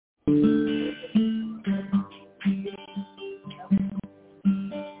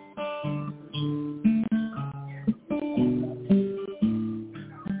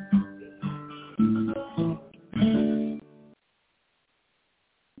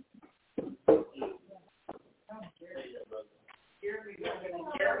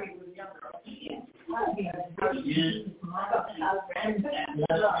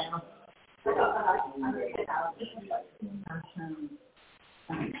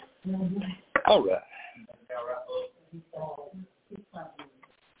All right.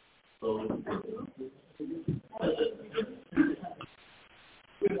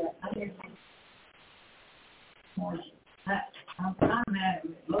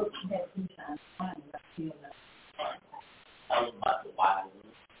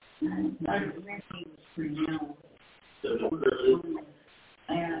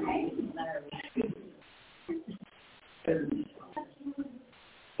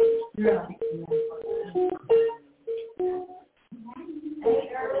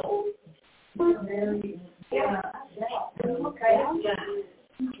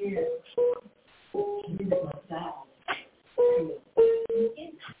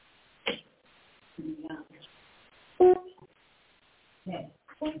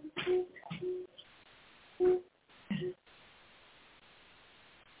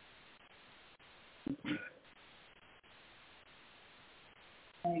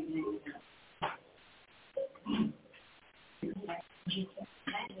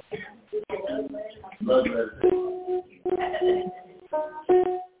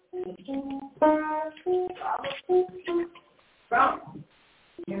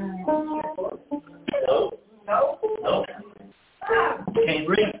 Can't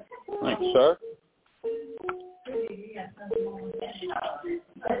read. Thanks, sir.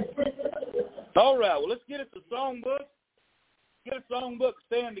 All right, well, let's get us a songbook. Get a songbook,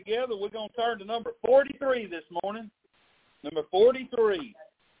 stand together. We're going to turn to number 43 this morning. Number 43.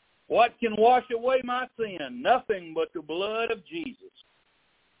 What can wash away my sin? Nothing but the blood of Jesus.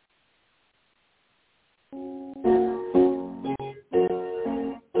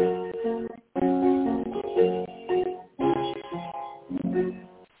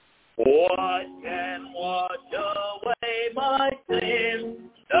 What can wash away my sin?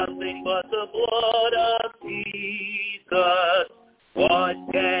 Nothing but the blood of Jesus. What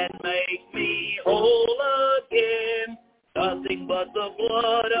can make me whole again? Nothing but the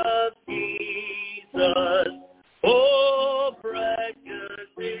blood of Jesus. Oh, precious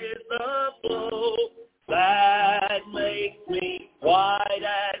is the flow that makes me white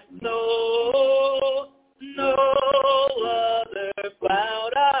as snow. No other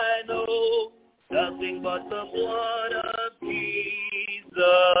fount I know, nothing but the blood of Jesus.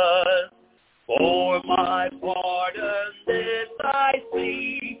 For my pardon this I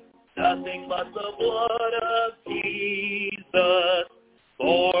see, nothing but the blood of Jesus.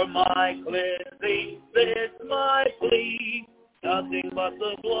 For my cleansing this my plea, nothing but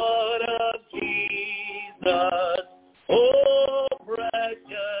the blood of Jesus. Oh,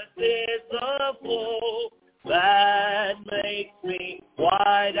 precious is the flow that makes me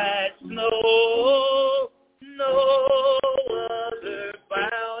white as snow. No other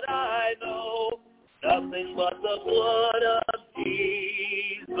fount I know, nothing but the blood of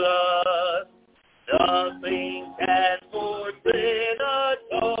Jesus. Nothing can for sin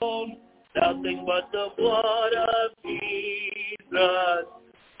atone, nothing but the blood of Jesus.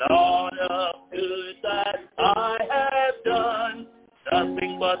 None of good that I have done,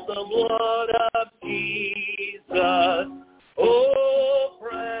 nothing but the blood of Jesus. Oh,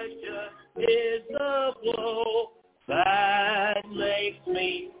 precious is the flow that makes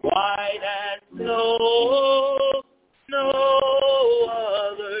me white as snow. No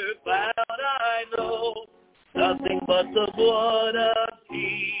other fount I know, nothing but the blood of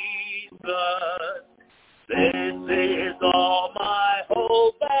Jesus. This is all my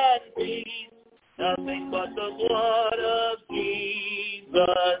hope and peace, nothing but the blood of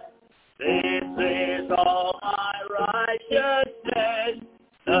Jesus. This is all my righteousness,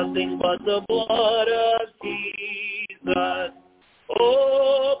 nothing but the blood of Jesus.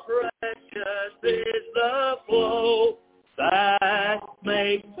 Oh, precious is the flow that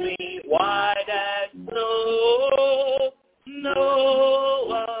makes me white as snow. No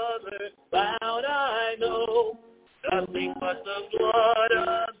other fount I know, nothing but the blood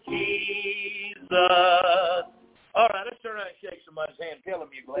of Jesus. All right, let's turn around and shake somebody's hand. Tell them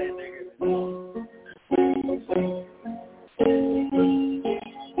you're glad they're here.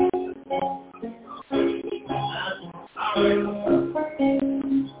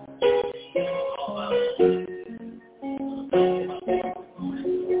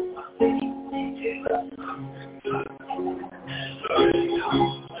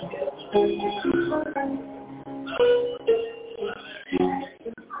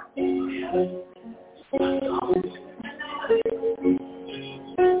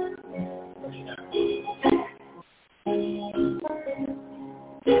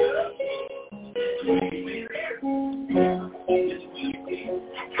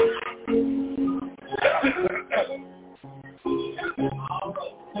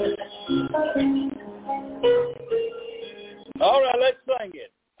 All right, let's sing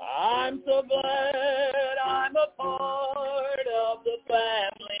it. I'm so glad I'm a part of the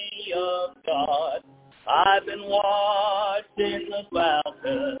family of God. I've been washed in the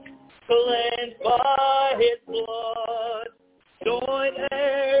fountain, cleansed by His blood. Join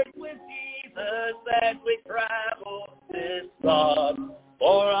heirs with Jesus as we travel this God.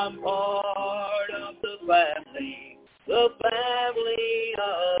 For I'm part of the family of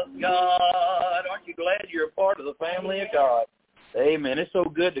God. Aren't you glad you're a part of the family of God? Amen. It's so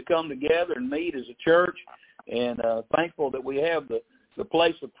good to come together and meet as a church, and thankful that we have the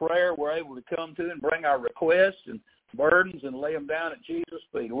place of prayer we're able to come to and bring our requests and burdens and lay them down at Jesus'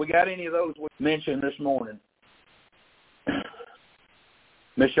 feet. We got any of those we mentioned this morning?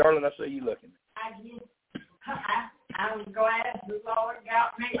 Miss Charlotte, I see you looking. I'm glad the Lord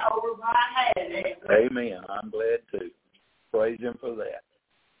got me over what I had. Amen. I'm glad too. Praise Him for that.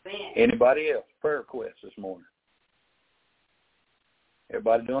 Amen. Anybody else? Prayer requests this morning?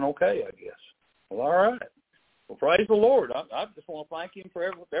 Everybody doing okay, I guess. Well, all right. Well, praise the Lord. I just want to thank Him for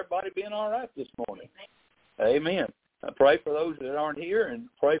everybody being all right this morning. Amen. I pray for those that aren't here and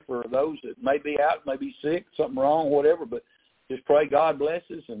pray for those that may be out, may be sick, something wrong, whatever, but just pray God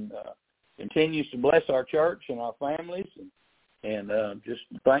blesses and continues to bless our church and our families, and just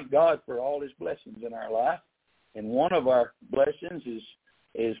thank God for all His blessings in our life. And one of our blessings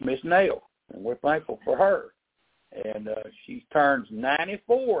is Miss Nell, and we're thankful for her. And she turns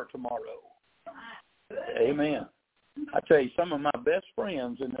 94 tomorrow. Amen. I tell you, some of my best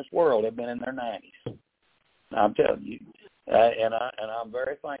friends in this world have been in their 90s. I'm telling you, and I'm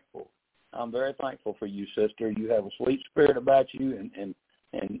very thankful. I'm very thankful for you, sister. You have a sweet spirit about you, and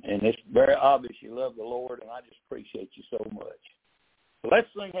it's very obvious you love the Lord, and I just appreciate you so much. So let's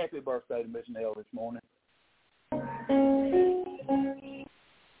sing happy birthday to Miss Nell this morning.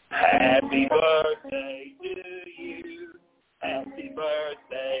 Happy birthday to you. Happy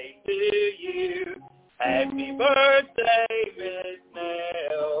birthday to you. Happy birthday, Miss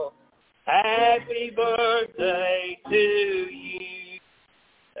Nell. Happy birthday to you.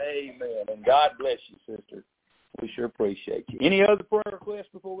 Amen. And God bless you, sister. We sure appreciate you. Any other prayer requests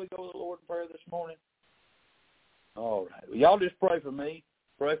before we go to the Lord in prayer this morning? All right. Well, y'all just pray for me.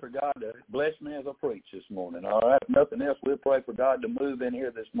 Pray for God to bless me as I preach this morning. All right. If nothing else, we'll pray for God to move in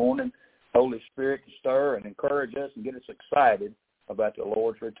here this morning. Holy Spirit to stir and encourage us and get us excited about the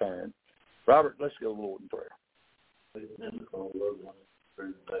Lord's return. Robert, let's go to the Lord in prayer.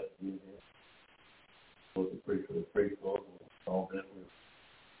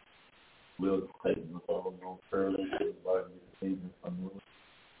 We'll take the following on prayer list and invite you to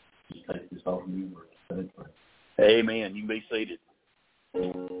just take this off of you. Amen. You can be seated.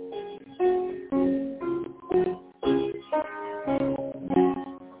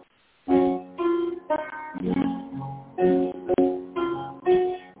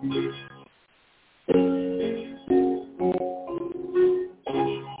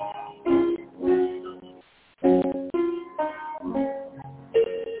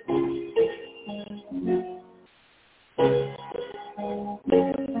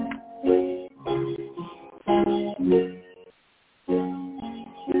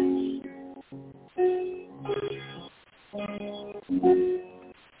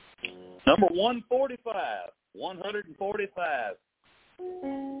 Number 145. 145.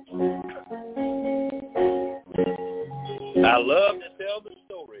 I love to tell the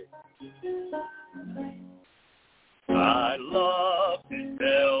story. I love to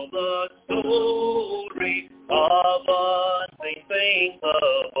tell the story of unseen things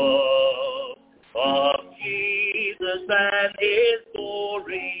above, of Jesus and His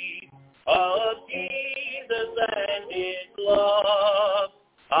glory, of Jesus and His love.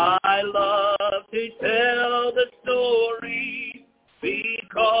 I love to tell the story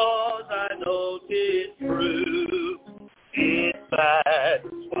because I know 'tis true. It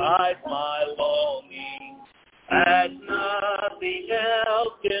satisfies my longing as nothing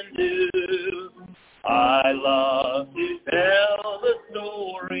else can do. I love to tell the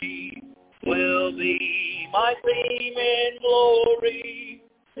story, will be my theme in glory,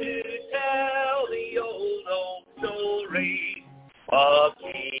 to tell the old story of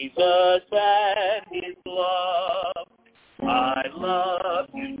Jesus and His love. I love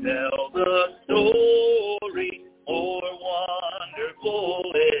to tell the story, more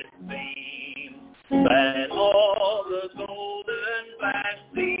wonderful it seems than all the golden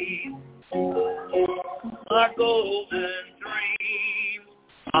fancies, our golden dreams.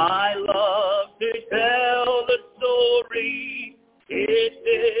 I love to tell the story, it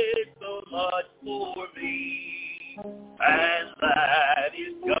did so much for me, and that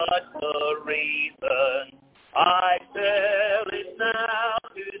is God. such the reason. I tell it now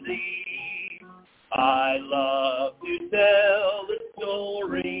to thee. I love to tell the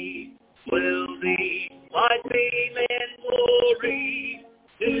story. Will be my theme and glory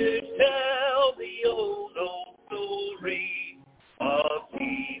to tell the old story of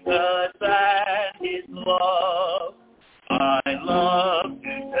Jesus and his love. I love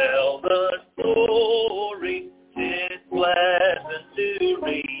to tell the story. It's pleasant to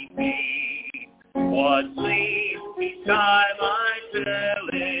repeat what seems each time I tell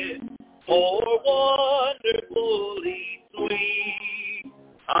it more wonderfully sweet.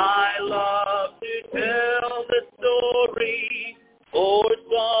 I love to tell the story, for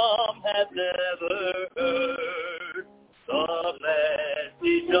some have never heard the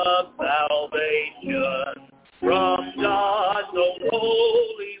message of salvation from God's own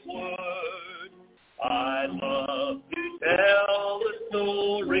holy word. I love to tell the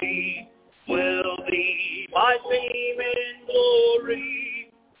story, will be my theme and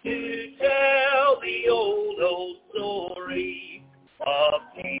glory, to tell the old story of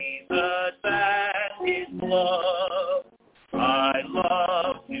Jesus and his love. I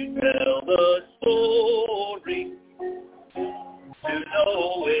love to tell the story, to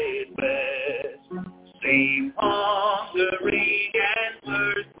know it best. Seem hungering and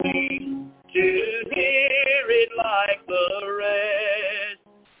thirsting to hear it like the rest.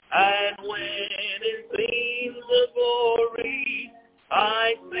 And when it seems the glory,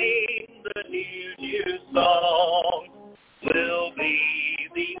 I sing the new song. Will be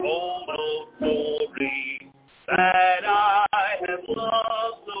the old story that I have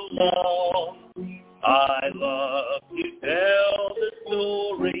loved so long. I love to tell the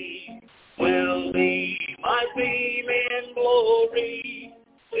story. Will be my theme and glory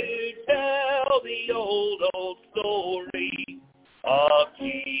to tell the old story of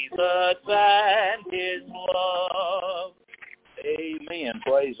Jesus and his love. Amen.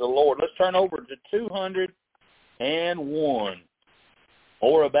 Praise the Lord. Let's turn over to 201.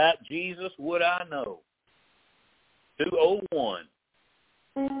 More about Jesus would I know. 201.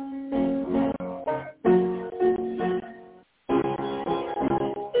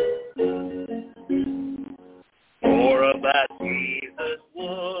 More about Jesus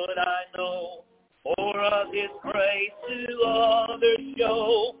would I know, more of his grace to others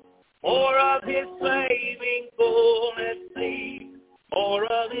show, more of his saving fullness see, more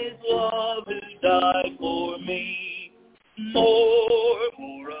of his love who died for me.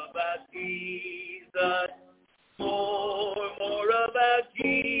 More about Jesus, more about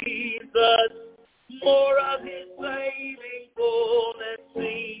Jesus, more of his saving fullness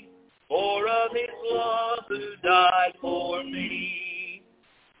see, more of his love who died for me.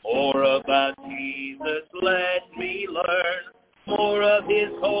 More about Jesus, let me learn, more of his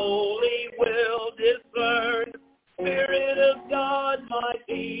holy will discern. Spirit of God, my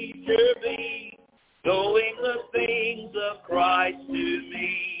teacher be, showing the things of Christ to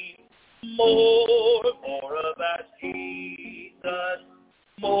me. More about Jesus,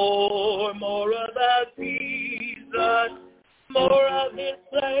 more about Jesus, more of his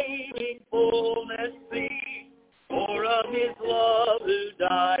saving fullness see, more of his love who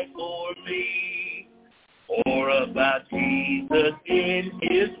died for me. More about Jesus in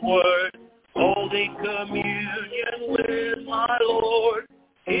his word, holding communion with my Lord,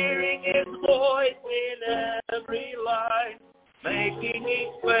 hearing his voice in every line, making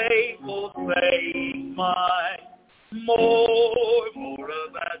each faithful saying mine. More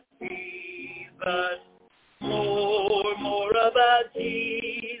about Jesus, more about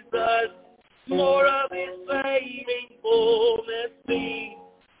Jesus, more of his saving fullness see,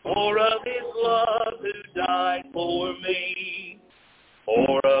 more of his love who died for me.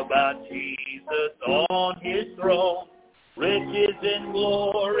 More about Jesus on his throne, riches and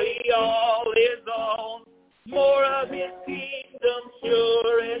glory all his own. More of his kingdom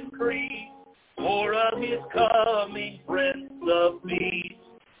sure increase, more of his coming Prince of Peace.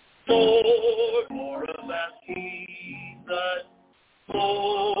 More about Jesus,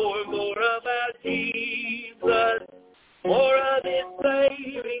 more about Jesus, more of his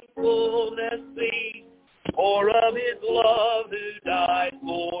saving fullness see, more of his love who died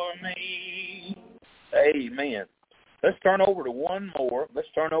for me. Amen. Let's turn over to one more. Let's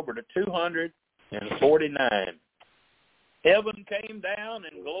turn over to 249. Heaven came down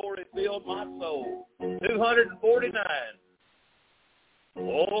and glory filled my soul. 249.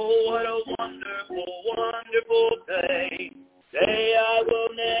 Oh, what a wonderful, wonderful day. Day I will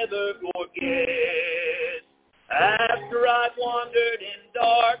never forget. After I've wandered in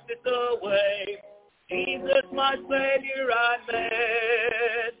darkness away, Jesus, my Savior, I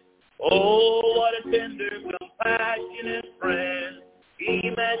met. Oh, what a tender, compassionate friend. He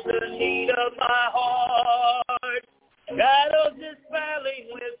met the need of my heart. Shadows dispelling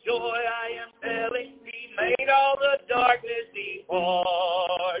with joy, I am telling. He made all the darkness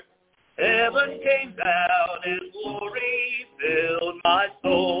depart. Heaven came down and glory filled my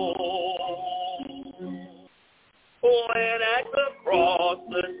soul. When at the cross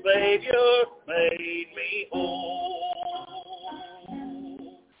the Savior made me whole.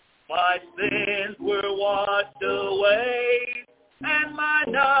 My sins were washed away, and my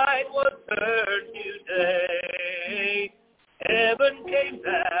night was turned to day. Heaven came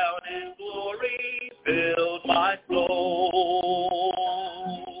down and glory filled my soul.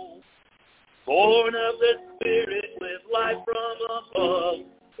 Born of the Spirit with life from above,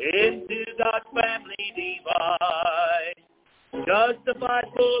 into God's family divine, justified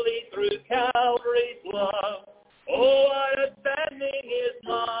fully through Calvary's love. Oh, what a standing is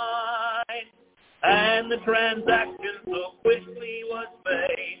mine! And the transaction so quickly was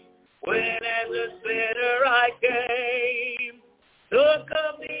made, when as a sinner I came. Took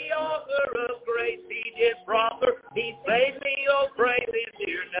up the offer of grace he did proffer, he saved me, oh praise his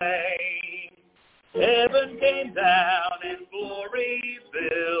dear name. Heaven came down and glory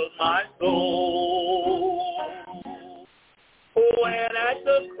filled my soul. When at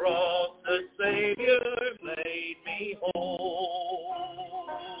the cross the Savior made me whole.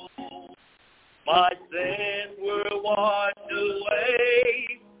 My sins were washed away,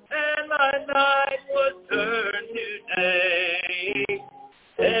 and my night was turned to day.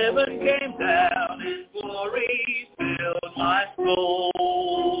 Heaven came down and glory filled my soul.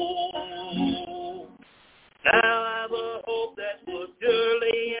 Now I have a hope that will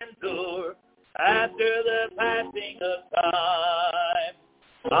surely endure after the passing of time.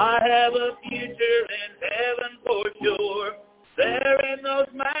 I have a future in heaven for sure, there in those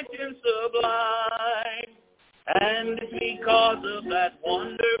mansions sublime. And it's because of that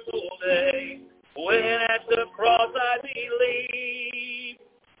wonderful day, when at the cross I believe,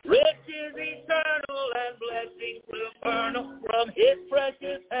 riches eternal and blessings supernal from his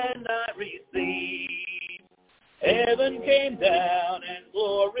precious hand I receive. Heaven came down and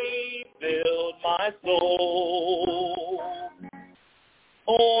glory filled my soul.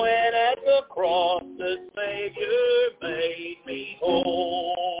 Oh, and at the cross the Savior made me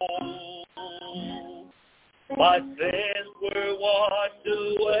whole. My sins were washed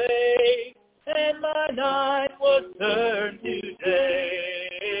away, and my night was turned to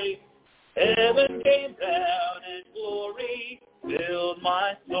day. Heaven came down and glory filled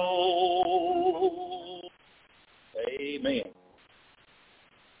my soul. Amen.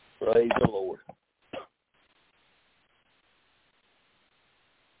 Praise the Lord.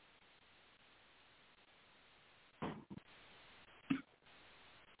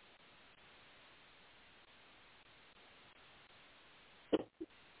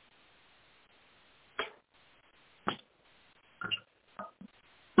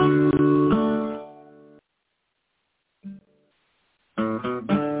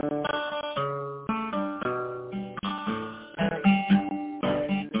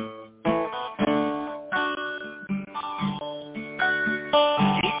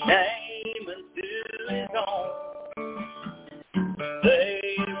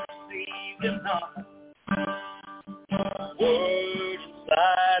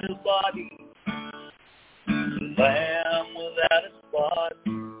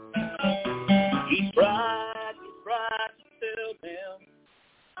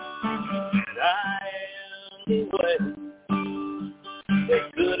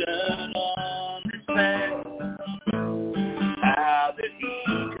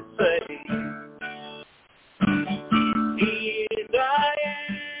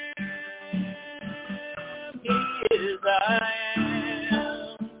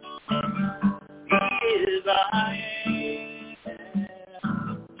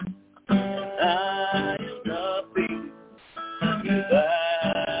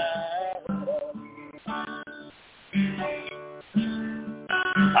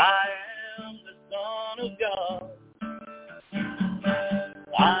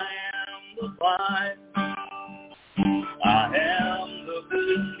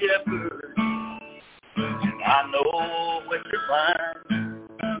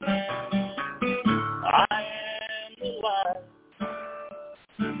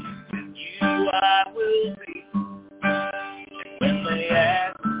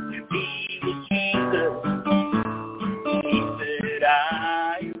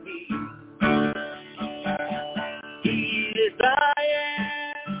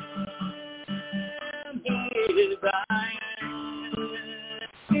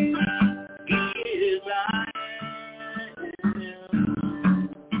 I am.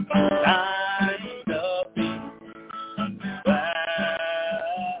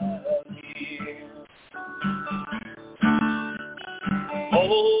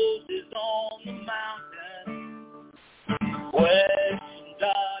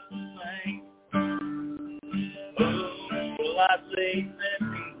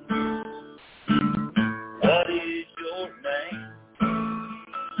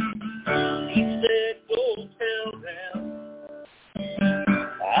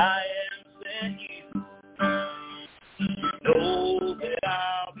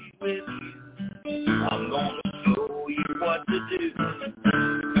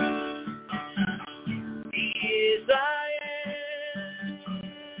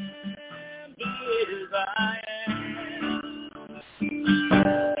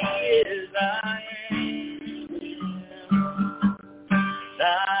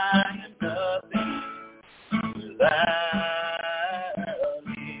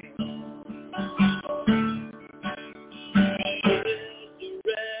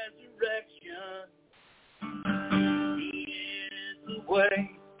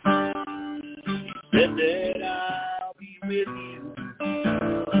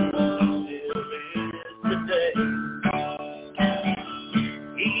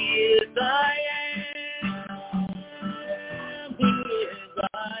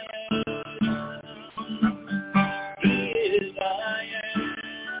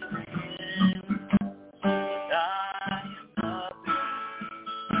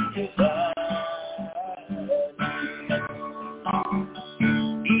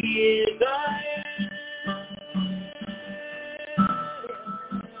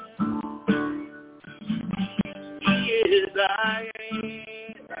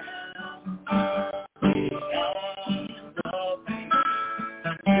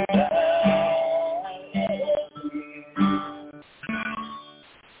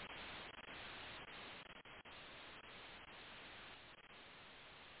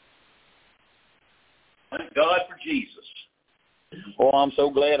 Thank God for Jesus. Oh, I'm so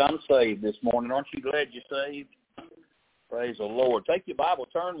glad I'm saved this morning. Aren't you glad you're saved? Praise the Lord. Take your Bible,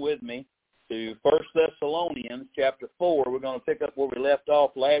 turn with me to 1 Thessalonians chapter 4. We're going to pick up where we left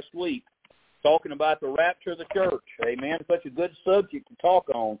off last week, talking about the rapture of the church. Amen. Such a good subject to talk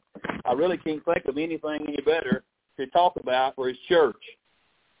on. I really can't think of anything any better to talk about for his church.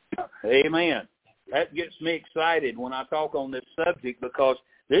 Amen. That gets me excited when I talk on this subject, because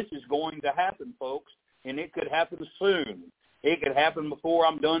this is going to happen, folks, and it could happen soon. It could happen before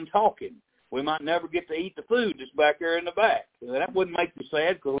I'm done talking. We might never get to eat the food that's back there in the back. That wouldn't make you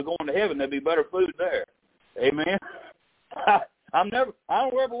sad, because we're going to heaven. There'd be better food there. Amen. I don't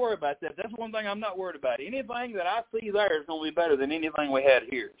ever worry about that. That's one thing I'm not worried about. Anything that I see there is going to be better than anything we had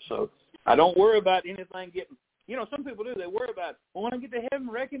here. So I don't worry about anything getting, some people do. They worry about, well, when I get to heaven,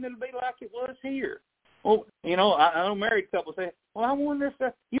 I reckon it'll be like it was here. Well, I know married couples say, well, I wonder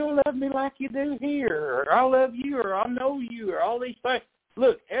if you'll love me like you do here, or I'll love you, or I'll know you, or all these things.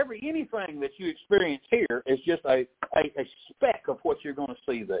 Look, anything that you experience here is just a speck of what you're going to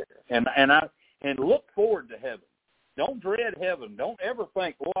see there. And look forward to heaven. Don't dread heaven. Don't ever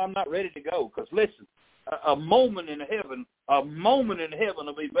think, well, I'm not ready to go. Because listen, a moment in heaven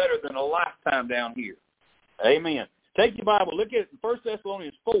will be better than a lifetime down here. Amen. Take your Bible, look at it in 1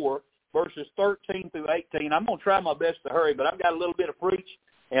 Thessalonians 4, verses 13 through 18. I'm going to try my best to hurry, but I've got a little bit of preach,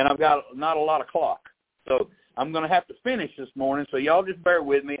 and I've got not a lot of clock. So I'm going to have to finish this morning, so y'all just bear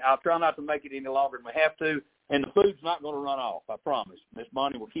with me. I'll try not to make it any longer than we have to, and the food's not going to run off, I promise. Miss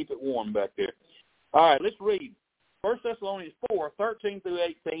Bonnie will keep it warm back there. All right, let's read 1 Thessalonians 4, 13 through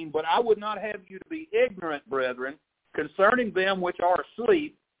 18. But I would not have you to be ignorant, brethren, concerning them which are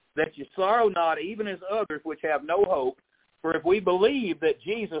asleep, that you sorrow not, even as others which have no hope. For if we believe that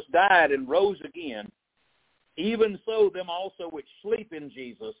Jesus died and rose again, even so them also which sleep in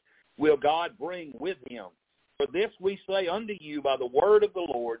Jesus will God bring with him. For this we say unto you by the word of the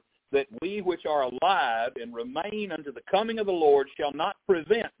Lord, that we which are alive and remain unto the coming of the Lord shall not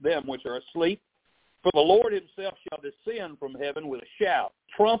prevent them which are asleep. For the Lord himself shall descend from heaven with a shout,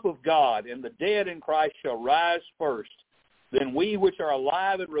 trump of God, and the dead in Christ shall rise first. Then we which are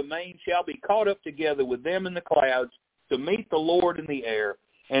alive and remain shall be caught up together with them in the clouds, to meet the Lord in the air,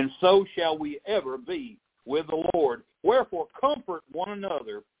 and so shall we ever be with the Lord. Wherefore comfort one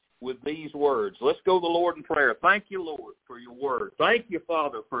another with these words. Let's go to the Lord in prayer. Thank you, Lord, for your word. Thank you,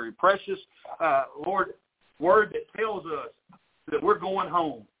 Father, for your precious, Lord, word that tells us that we're going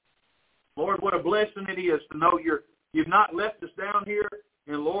home. Lord, what a blessing it is to know you've not left us down here,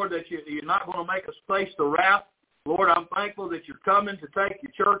 and Lord, that you're not going to make us face the wrath. Lord, I'm thankful that you're coming to take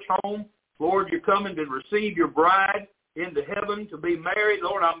your church home. Lord, you're coming to receive your bride into heaven to be married.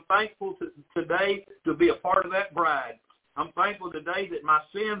 Lord, I'm thankful today to be a part of that bride. I'm thankful today that my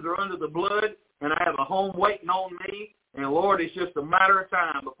sins are under the blood and I have a home waiting on me. And, Lord, it's just a matter of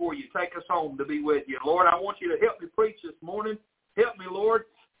time before you take us home to be with you. Lord, I want you to help me preach this morning. Help me, Lord,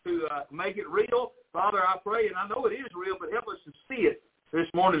 to make it real. Father, I pray, and I know it is real, but help us to see it this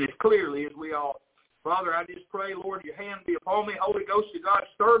morning as clearly as we all. Father, I just pray, Lord, your hand be upon me. Holy Ghost of God,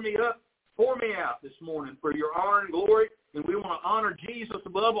 stir me up. Pour me out this morning for your honor and glory, and we want to honor Jesus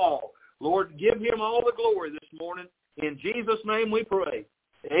above all. Lord, give him all the glory this morning. In Jesus' name we pray.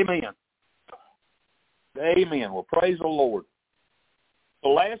 Amen. Amen. Well, praise the Lord. So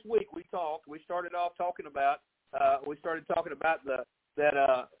last week we started off talking about that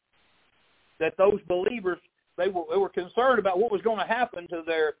those believers, they were concerned about what was going to happen to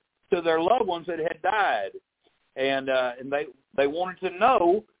their loved ones that had died, and they wanted to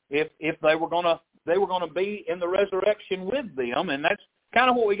know if they were going to be in the resurrection with them, and that's kind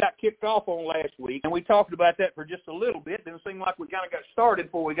of what we got kicked off on last week, and we talked about that for just a little bit. Then it seemed like we kind of got started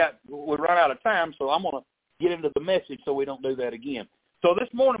before we run out of time, so I'm going to get into the message so we don't do that again. So this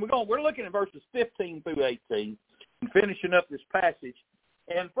morning we're looking at verses 15 through 18 and finishing up this passage.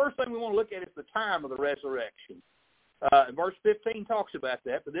 And first thing we want to look at is the time of the resurrection. Verse 15 talks about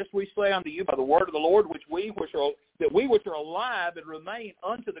that. But this we say unto you by the word of the Lord, we which are alive and remain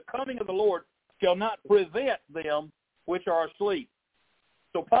unto the coming of the Lord shall not prevent them which are asleep.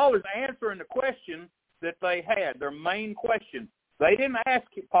 So Paul is answering the question that they had, their main question. They didn't ask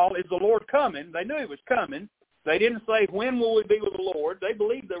Paul, is the Lord coming? They knew he was coming. They didn't say, when will we be with the Lord? They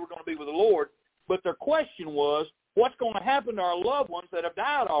believed they were going to be with the Lord. But their question was, what's going to happen to our loved ones that have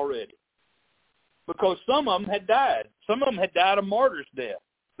died already? Because some of them had died. Some of them had died a martyr's death.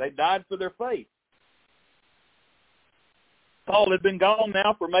 They died for their faith. Paul had been gone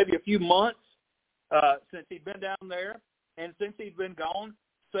now for maybe a few months since he'd been down there. And since he'd been gone,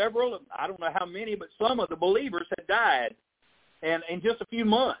 several, I don't know how many, but some of the believers had died. And in just a few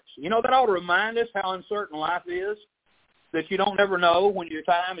months. You know, that ought to remind us how uncertain life is, that you don't ever know when your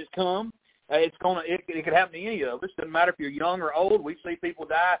time has come. It could happen to any of us. Doesn't matter if you're young or old. We see people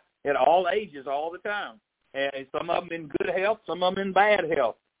die at all ages all the time. And some of them in good health, some of them in bad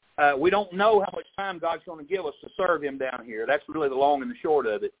health. We don't know how much time God's going to give us to serve him down here. That's really the long and the short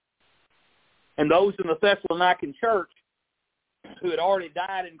of it. And those in the Thessalonican church who had already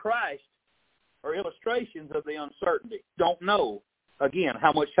died in Christ are illustrations of the uncertainty. Don't know, again,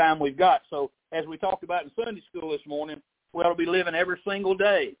 how much time we've got. So as we talked about in Sunday school this morning, we ought to be living every single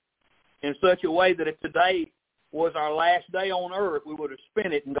day in such a way that if today was our last day on earth, we would have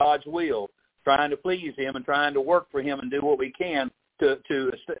spent it in God's will, trying to please him and trying to work for him and do what we can to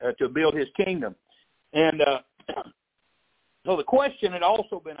build his kingdom. And so the question had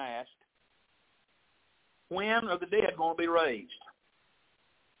also been asked, when are the dead going to be raised?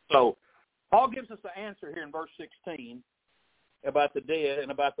 So Paul gives us the answer here in verse 16 about the dead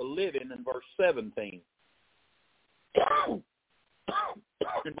and about the living in verse 17.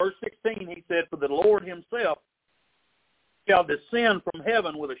 In verse 16 he said, for the Lord himself shall descend from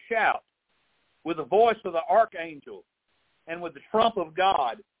heaven with a shout, with the voice of the archangel, and with the trump of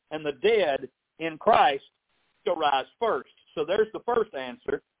God, and the dead in Christ shall rise first. So there's the first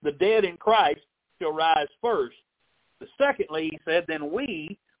answer. The dead in Christ shall rise first. The secondly, he said, then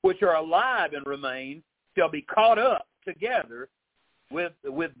we which are alive and remain shall be caught up together with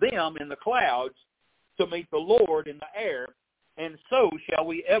them in the clouds to meet the Lord in the air, and so shall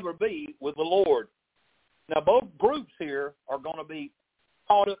we ever be with the Lord. Now, both groups here are going to be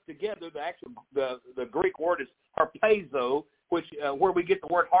caught up together. The Greek word is harpazo, which where we get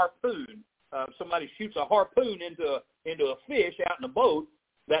the word harpoon. Somebody shoots a harpoon into a fish out in a boat.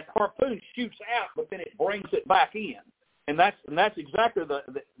 That harpoon shoots out, but then it brings it back in. And that's exactly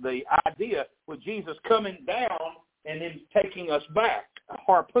the idea with Jesus coming down and then taking us back. A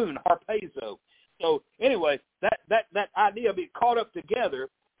harpoon, harpazo. So anyway, that idea of being caught up together,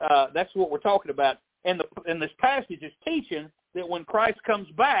 that's what we're talking about. And this passage is teaching that when Christ comes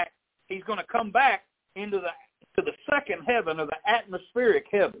back, he's going to come back to the second heaven, or the atmospheric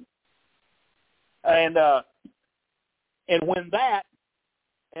heaven. And when that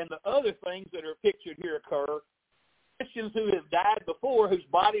and the other things that are pictured here occur, Christians who have died before, whose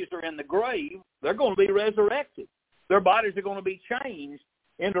bodies are in the grave, they're going to be resurrected. Their bodies are going to be changed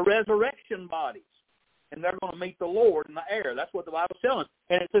into resurrection bodies, and they're going to meet the Lord in the air. That's what the Bible's telling us.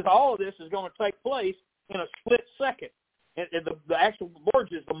 And it says all of this is going to take place in a split second. And the actual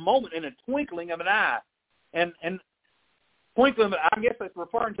words is the moment, in a twinkling of an eye. And twinkling, I guess that's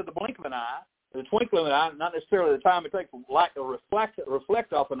referring to the blink of an eye. The twinkling of an eye, not necessarily the time it takes for light to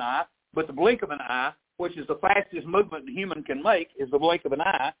reflect off an eye, but the blink of an eye, which is the fastest movement a human can make, is the blink of an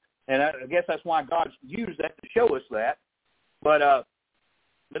eye. And I guess that's why God's used that to show us that. But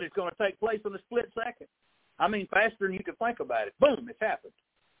it's going to take place in a split second. I mean, faster than you can think about it. Boom, it's happened.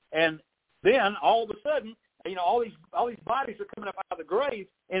 And then all of a sudden, all these bodies are coming up out of the grave,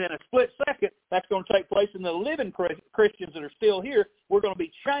 and in a split second, that's going to take place in the living Christians that are still here. We're going to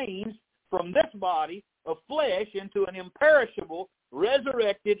be changed from this body of flesh into an imperishable,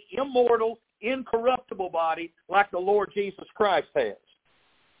 resurrected, immortal, incorruptible body like the Lord Jesus Christ has.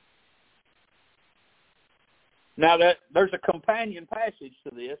 Now, there's a companion passage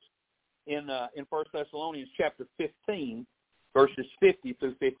to this in 1 Thessalonians chapter 15, verses 50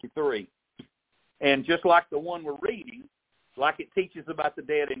 through 53. And just like the one we're reading, like it teaches about the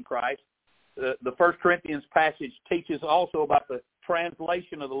dead in Christ, the 1 Corinthians passage teaches also about the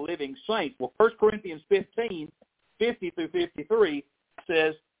translation of the living saints. Well, 1 Corinthians 15, 50 through 53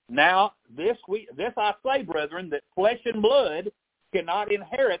 says, now this I say, brethren, that flesh and blood cannot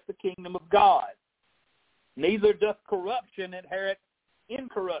inherit the kingdom of God. Neither doth corruption inherit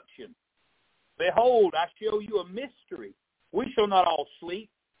incorruption. Behold, I show you a mystery. We shall not all sleep,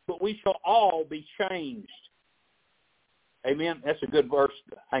 but we shall all be changed. Amen. That's a good verse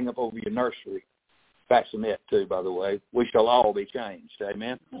to hang up over your nursery bassinet too, by the way. We shall all be changed.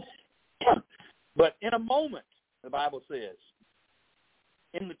 Amen. But in a moment, the Bible says,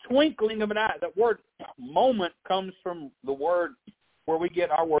 in the twinkling of an eye, that word moment comes from the word where we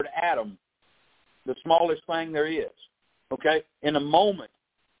get our word atom, the smallest thing there is. Okay? In a moment,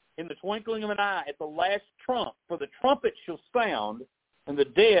 in the twinkling of an eye, at the last trump, for the trumpet shall sound, and the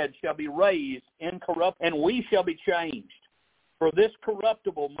dead shall be raised incorrupt, and we shall be changed. For this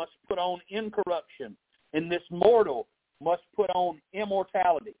corruptible must put on incorruption, and this mortal must put on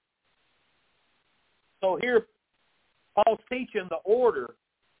immortality. So here, Paul's teaching the order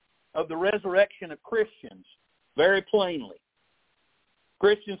of the resurrection of Christians very plainly.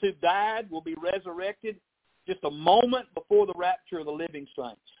 Christians who died will be resurrected just a moment before the rapture of the living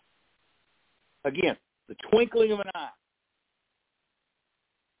saints. Again, the twinkling of an eye.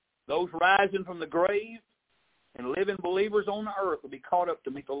 Those rising from the grave and living believers on the earth will be caught up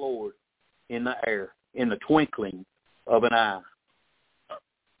to meet the Lord in the air, in the twinkling of an eye.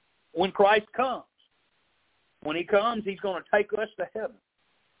 When Christ comes, when he comes, he's going to take us to heaven.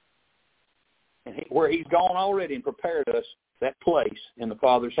 And where he's gone already and prepared us that place in the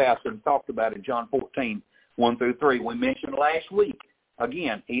Father's house and talked about in John 14, 1 through 3. We mentioned last week,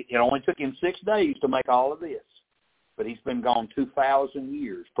 again, it only took him 6 days to make all of this. But he's been gone 2,000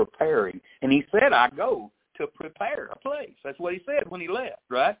 years preparing. And he said, I go to prepare a place. That's what he said when he left,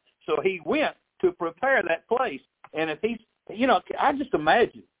 right? So he went to prepare that place. And if he's, I just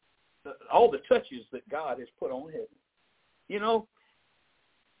imagine all the touches that God has put on heaven.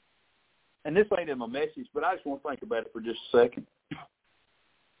 And this ain't in my message, but I just want to think about it for just a second.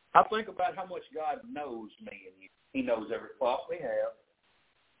 I think about how much God knows me and you. He knows every thought we have.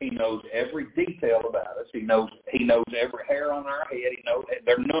 He knows every detail about us. He knows every hair on our head. He knows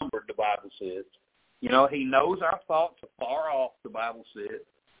they're numbered, the Bible says. He knows our thoughts are far off, the Bible says.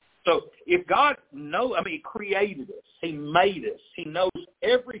 So if God he created us. He made us. He knows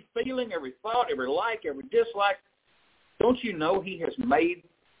every feeling, every thought, every like, every dislike. Don't you know he has made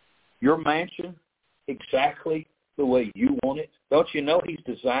your mansion exactly the way you want it? Don't you know he's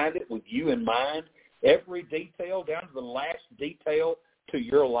designed it with you in mind? Every detail, down to the last detail, to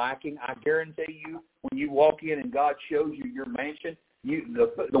your liking. I guarantee you, when you walk in and God shows you your mansion,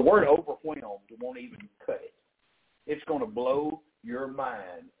 the word overwhelmed won't even cut it. It's going to blow your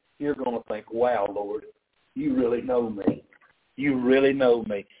mind. You're going to think, wow, Lord, you really know me. You really know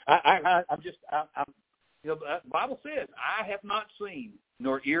me. The Bible says, I have not seen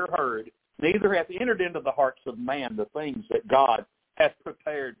nor ear heard, neither hath entered into the hearts of man the things that God hath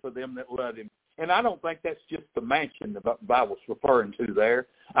prepared for them that love him. And I don't think that's just the mansion the Bible's referring to there.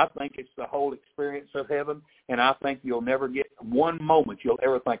 I think it's the whole experience of heaven, and I think you'll never get one moment you'll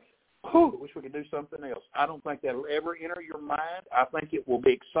ever think, I wish we could do something else. I don't think that'll ever enter your mind. I think it will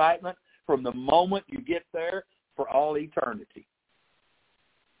be excitement from the moment you get there for all eternity.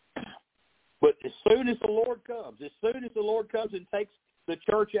 But as soon as the Lord comes and takes the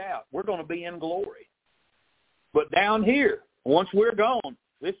church out, we're going to be in glory. But down here, once we're gone,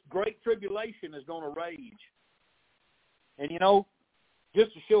 this great tribulation is going to rage. And,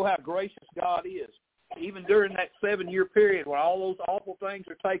 just to show how gracious God is, even during that 7-year period when all those awful things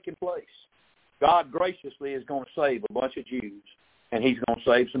are taking place, God graciously is going to save a bunch of Jews, and he's going to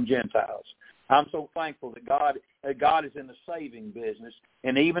save some Gentiles. I'm so thankful that God is in the saving business,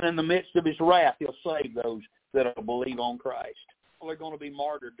 and even in the midst of his wrath, he'll save those that will believe on Christ. People are going to be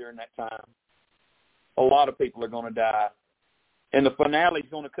martyred during that time. A lot of people are going to die. And the finale is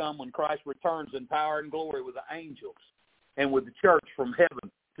going to come when Christ returns in power and glory with the angels and with the church from heaven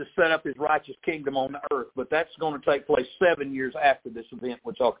to set up his righteous kingdom on the earth. But that's going to take place 7 years after this event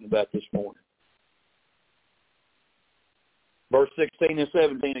we're talking about this morning. Verse 16 and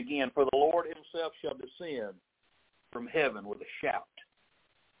 17 again, for the Lord himself shall descend from heaven with a shout,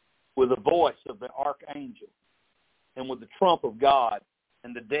 with the voice of the archangel, and with the trump of God,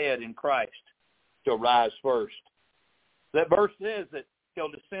 and the dead in Christ shall rise first. That verse says that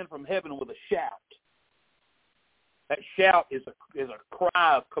he'll descend from heaven with a shout. That shout is a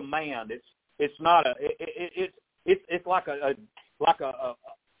cry of command. It's not It's like a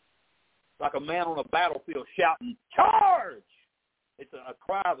man on a battlefield shouting, "Charge!" It's a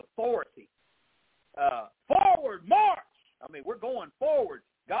cry of authority. Forward, march! I mean, we're going forward.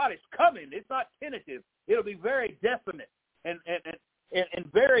 God is coming. It's not tentative. It'll be very definite and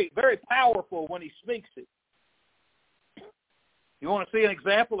very, very powerful when he speaks it. You want to see an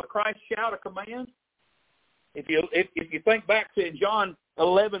example of Christ's shout of command? If you think back to John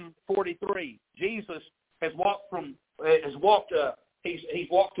 11:43, Jesus has walked to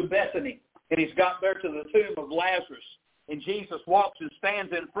Bethany, and he's got there to the tomb of Lazarus, and Jesus walks and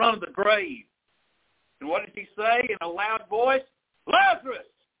stands in front of the grave. And what does he say in a loud voice? "Lazarus,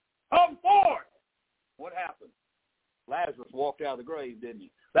 come forth!" What happened? Lazarus walked out of the grave, didn't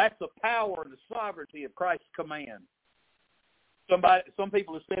he? That's the power and the sovereignty of Christ's command. Some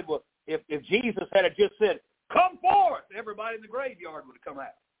people have said, well, if Jesus had just said, "Come forth," everybody in the graveyard would have come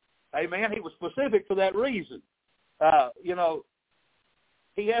out. Amen. He was specific for that reason.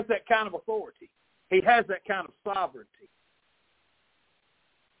 He has that kind of authority. He has that kind of sovereignty.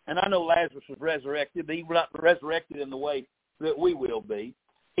 And I know Lazarus was resurrected, but he was not resurrected in the way that we will be.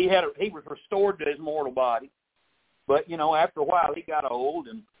 He was restored to his mortal body. But, after a while he got old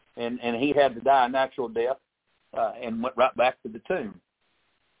and he had to die a natural death and went right back to the tomb.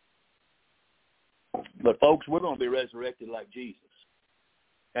 But, folks, we're going to be resurrected like Jesus.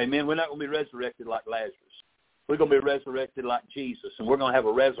 Amen. We're not going to be resurrected like Lazarus. We're going to be resurrected like Jesus, and we're going to have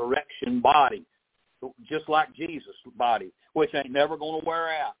a resurrection body, just like Jesus' body, which ain't never going to wear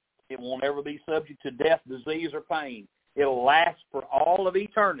out. It won't ever be subject to death, disease, or pain. It'll last for all of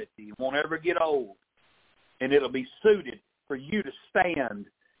eternity. It won't ever get old, and it'll be suited for you to stand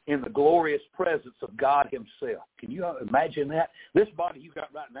in the glorious presence of God himself. Can you imagine that? This body you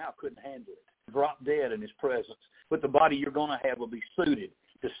got right now couldn't handle it. Drop dead in his presence. But the body you're going to have will be suited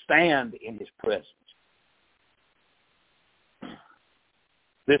to stand in his presence.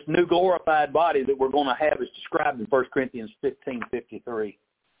 This new glorified body that we're going to have is described in 1 Corinthians 15:53.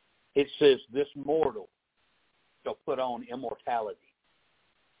 It says, "This mortal shall put on immortality."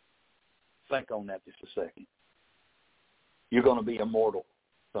 Think on that just a second. You're going to be immortal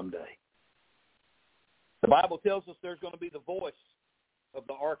someday. The Bible tells us there's going to be the voice of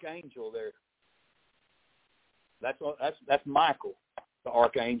the archangel there. That's Michael, the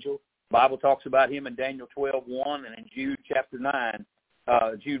archangel. The Bible talks about him in Daniel 12:1 and in Jude chapter 9.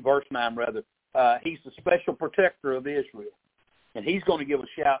 Jude verse 9, rather. He's the special protector of Israel. And he's going to give a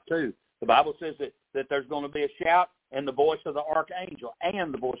shout too. The Bible says that there's going to be a shout and the voice of the archangel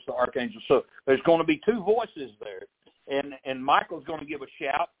and the voice of the archangel. So there's going to be two voices there. And Michael's going to give a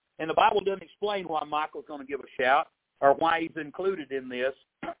shout. And the Bible doesn't explain why Michael's going to give a shout or why he's included in this.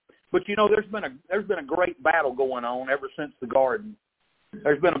 But there's been a great battle going on ever since the garden.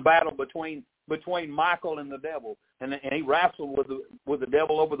 There's been a battle between Michael and the devil, and he wrestled with the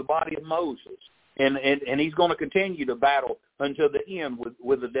devil over the body of Moses, and he's going to continue to battle until the end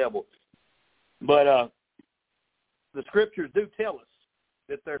with the devil. But the scriptures do tell us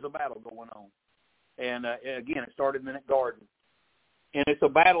that there's a battle going on, and again, it started in that garden, and it's a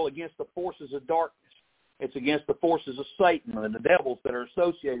battle against the forces of darkness. It's against the forces of Satan and the devils that are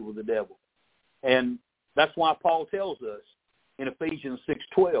associated with the devil, and that's why Paul tells us in Ephesians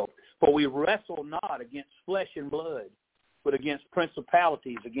 6:12, "For we wrestle not against flesh and blood, but against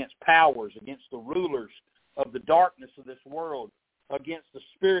principalities, against powers, against the rulers of the darkness of this world, against the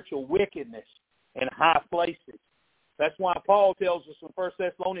spiritual wickedness in high places." That's why Paul tells us in 1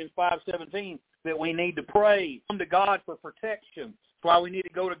 Thessalonians 5:17 that we need to pray, come to God for protection. That's why we need to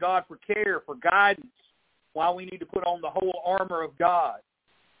go to God for care, for guidance. Why we need to put on the whole armor of God.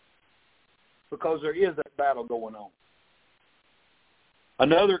 Because there is that battle going on.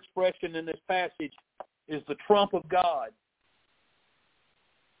 Another expression in this passage is the trump of God.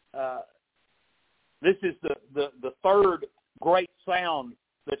 This is the third great sound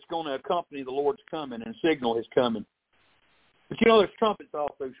that's going to accompany the Lord's coming and signal his coming. But there's trumpets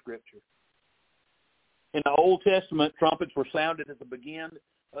all through Scripture. In the Old Testament, trumpets were sounded at the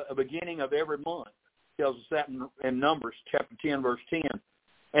beginning of every month. It tells us that in Numbers chapter 10, verse 10.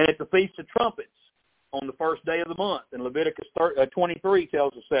 And at the Feast of Trumpets, on the first day of the month. And Leviticus 23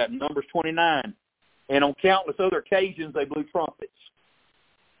 tells us that, and Numbers 29. And on countless other occasions, they blew trumpets.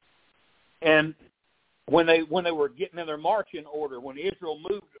 And when they were getting in their marching order, when Israel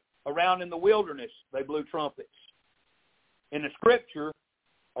moved around in the wilderness, they blew trumpets. In the Scripture,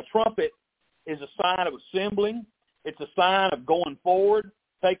 a trumpet is a sign of assembling. It's a sign of going forward,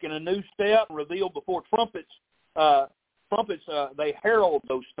 taking a new step, revealed before trumpets. They herald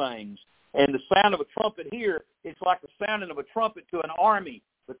those things. And the sound of a trumpet here, it's like the sounding of a trumpet to an army.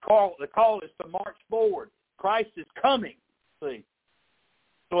 The call is to march forward. Christ is coming. See?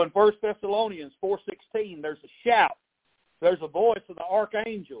 So in 1 Thessalonians 4:16, there's a shout. There's a voice of the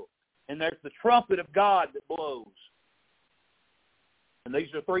archangel. And there's the trumpet of God that blows. And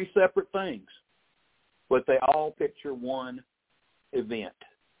these are three separate things. But they all picture one event.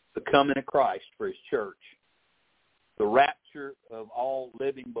 The coming of Christ for his church. The rapture of all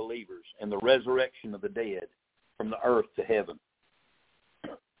living believers. And the resurrection of the dead from the earth to heaven.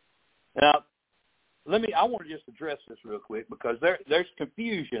 Now, I want to just address this real quick because there's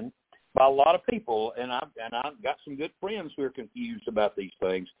confusion by a lot of people, and I've got some good friends who are confused about these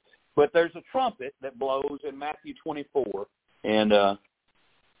things. But there's a trumpet that blows in Matthew 24, and I'll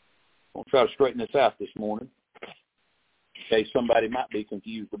try to straighten this out this morning in case somebody might be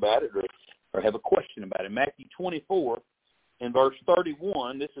confused about it or have a question about it. Matthew 24 in verse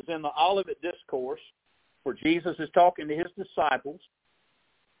 31, this is in the Olivet Discourse where Jesus is talking to his disciples,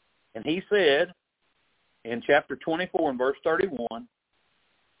 and he said in chapter 24 and verse 31,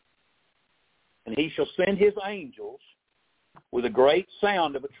 and he shall send his angels with a great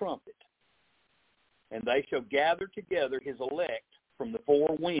sound of a trumpet, and they shall gather together his elect from the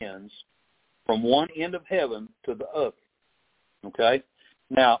four winds, from one end of heaven to the other. Okay?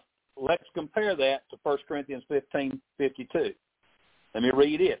 Now, let's compare that to 1 Corinthians 15:52. Let me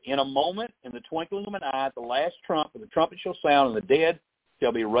read it. In a moment, in the twinkling of an eye, at the last trump, the trumpet shall sound, and the dead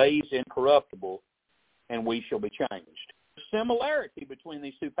shall be raised incorruptible, and we shall be changed. Similarity between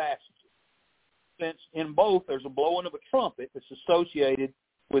these two passages. Since in both there's a blowing of a trumpet that's associated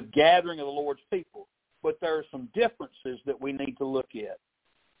with gathering of the Lord's people. But there are some differences that we need to look at.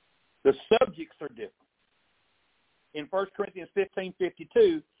 The subjects are different. In 1 Corinthians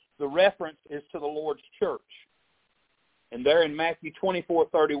 15:52, the reference is to the Lord's church. And there in Matthew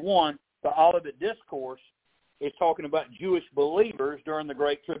 24:31, the Olivet Discourse is talking about Jewish believers during the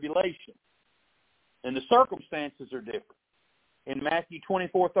Great Tribulation. And the circumstances are different. In Matthew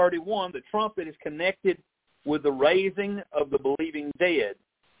 24:31, the trumpet is connected with the raising of the believing dead.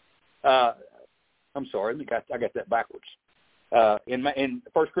 I'm sorry, I got that backwards. In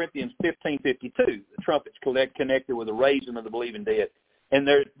 1 Corinthians 15:52, the trumpet's connected with the raising of the believing dead. And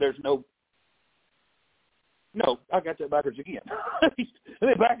there's no, I got that backwards again. Let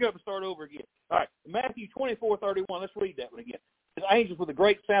me back up and start over again. All right, Matthew 24:31, let's read that one again. The angels with a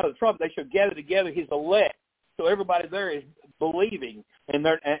great sound of the trumpet, they shall gather together his elect. So everybody there is believing, and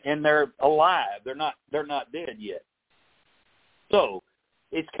they're alive. They're not dead yet. So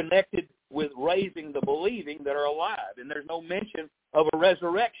it's connected with raising the believing that are alive, and there's no mention of a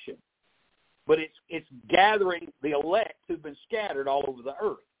resurrection. But it's gathering the elect who've been scattered all over the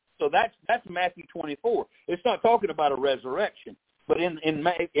earth. So that's Matthew 24. It's not talking about a resurrection. But in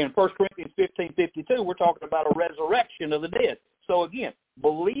 1 Corinthians 15:52, we're talking about a resurrection of the dead. So again,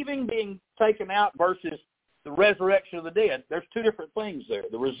 believing being taken out versus the resurrection of the dead, there's two different things there.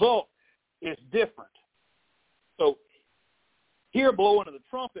 The result is different. So here, blowing of the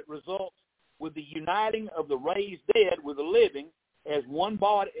trumpet results with the uniting of the raised dead with the living as one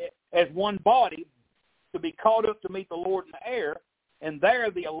body to be caught up to meet the Lord in the air, and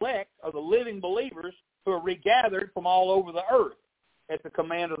there the elect are the living believers who are regathered from all over the earth at the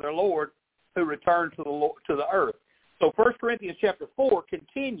command of their Lord, who return to the earth. So 1 Corinthians chapter 4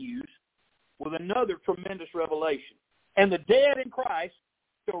 continues with another tremendous revelation. And the dead in Christ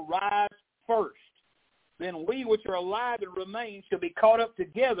shall rise first. Then we which are alive and remain shall be caught up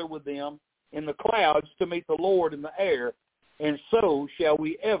together with them in the clouds to meet the Lord in the air, and so shall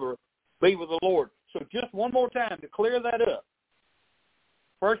we ever be with the Lord. So just one more time to clear that up.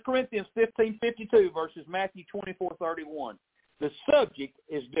 1 Corinthians 15:52 versus Matthew 24:31. The subject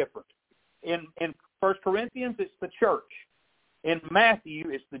is different. In 1 Corinthians, it's the church. In Matthew,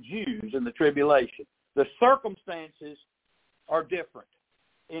 it's the Jews and the tribulation. The circumstances are different.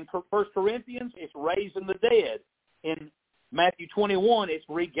 In 1 Corinthians, it's raising the dead. In Matthew 21, it's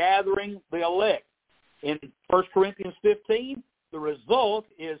regathering the elect. In 1 Corinthians 15, the result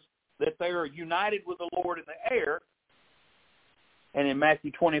is that they are united with the Lord in the air. And in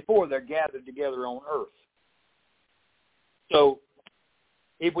Matthew 24, they're gathered together on earth. So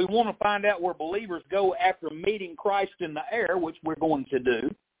if we want to find out where believers go after meeting Christ in the air, which we're going to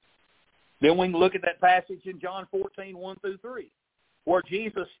do, then we can look at that passage in John 14:1-3, where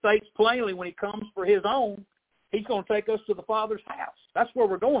Jesus states plainly when he comes for his own, he's going to take us to the Father's house. That's where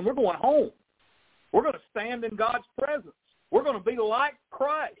we're going. We're going home. We're going to stand in God's presence. We're going to be like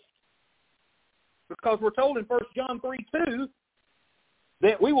Christ. Because we're told in 1 John 3:2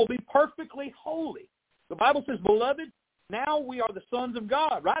 that we will be perfectly holy. The Bible says, beloved, now we are the sons of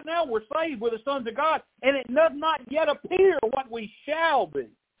God. Right now we're saved. We're the sons of God. And it does not yet appear what we shall be.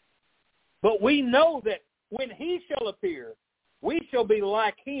 But we know that when he shall appear, we shall be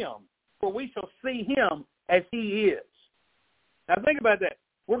like him, for we shall see him as he is. Now think about that.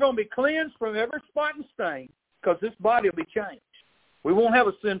 We're going to be cleansed from every spot and stain because this body will be changed. We won't have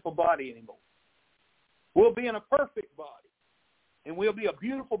a sinful body anymore. We'll be in a perfect body, and we'll be a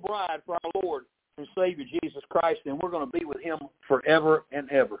beautiful bride for our Lord and Savior Jesus Christ, and we're going to be with him forever and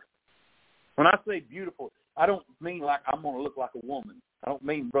ever. When I say beautiful, I don't mean like I'm going to look like a woman. I don't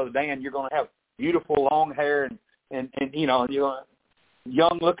mean, Brother Dan, you're going to have beautiful long hair and you know, you're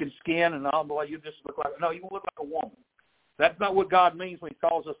young-looking skin and all, boy, you just look like, no, you look like a woman. That's not what God means when he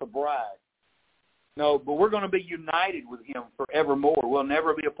calls us a bride. No, but we're going to be united with him forevermore. We'll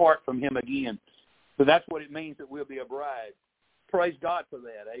never be apart from him again. So that's what it means that we'll be a bride. Praise God for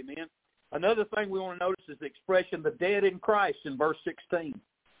that. Amen. Another thing we want to notice is the expression, the dead in Christ, in verse 16.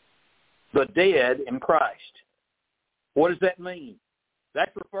 The dead in Christ. What does that mean?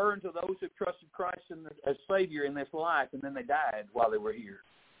 That's referring to those who trusted Christ as Savior in this life, and then they died while they were here.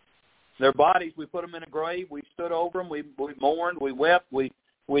 Their bodies, we put them in a grave, we stood over them, we mourned, we wept, we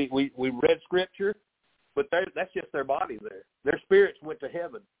read Scripture, but that's just their body there. Their spirits went to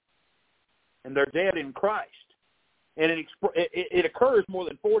heaven, and they're dead in Christ. And it occurs more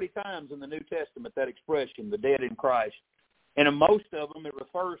than 40 times in the New Testament, that expression, the dead in Christ. And in most of them, it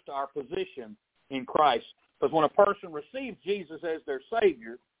refers to our position in Christ. Because when a person receives Jesus as their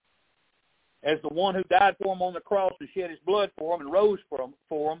Savior, as the one who died for them on the cross and shed his blood for them and rose for them,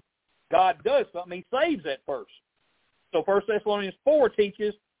 God does something. He saves that person. So 1 Thessalonians 4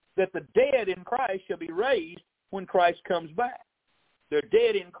 teaches that the dead in Christ shall be raised when Christ comes back. They're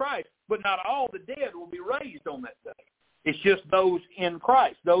dead in Christ, but not all the dead will be raised on that day. It's just those in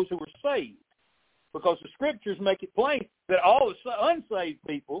Christ, those who were saved. Because the Scriptures make it plain that all the unsaved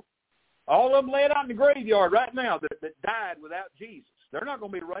people, all of them laid out in the graveyard right now that died without Jesus, they're not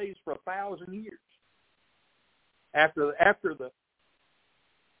going to be raised for 1,000 years. They're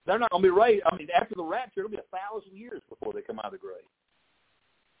not going to be raised. I mean, after the rapture, it'll be 1,000 years before they come out of the grave.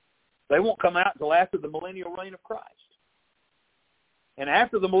 They won't come out until after the millennial reign of Christ. And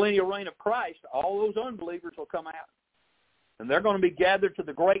after the millennial reign of Christ, all those unbelievers will come out. And they're going to be gathered to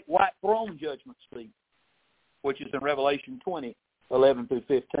the great white throne judgment seat, which is in Revelation 20, 11 through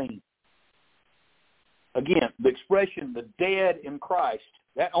 15. Again, the expression, the dead in Christ,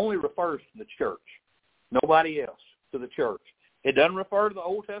 that only refers to the church. Nobody else, to the church. It doesn't refer to the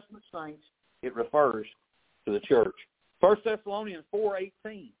Old Testament saints. It refers to the church. 1 Thessalonians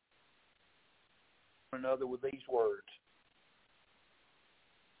 4:18. Another with these words.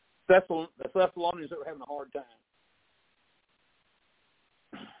 The Thessalonians are having a hard time.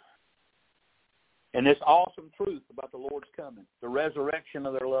 And this awesome truth about the Lord's coming, the resurrection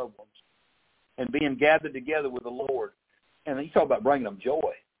of their loved ones, and being gathered together with the Lord. And you talk about bringing them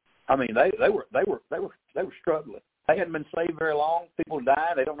joy. I mean, they were struggling. They hadn't been saved very long. People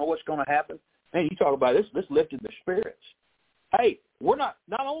died. They don't know what's going to happen. Man, you talk about this lifted their spirits. Hey, we're not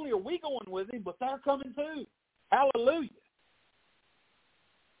only are we going with him, but they're coming too. Hallelujah.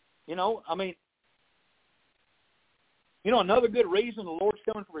 You know, I mean, you know, another good reason the Lord's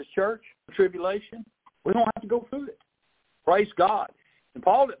coming for his church, the tribulation, we don't have to go through it. Praise God. And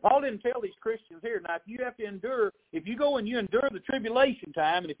Paul didn't tell these Christians here, now if you have to endure, if you go and you endure the tribulation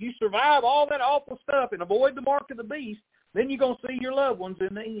time, and if you survive all that awful stuff and avoid the mark of the beast, then you're going to see your loved ones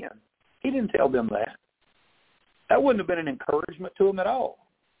in the end. He didn't tell them that. That wouldn't have been an encouragement to them at all.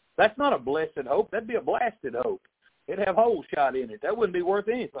 That's not a blessed hope. That'd be a blasted hope. It'd have holes shot in it. That wouldn't be worth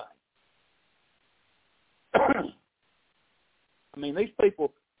anything. I mean, these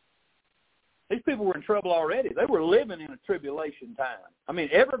people were in trouble already. They were living in a tribulation time. I mean,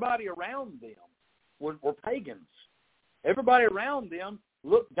 everybody around them were pagans. Everybody around them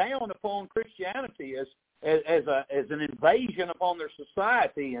looked down upon Christianity as an invasion upon their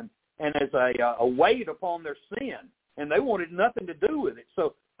society and as a weight upon their sin, and they wanted nothing to do with it.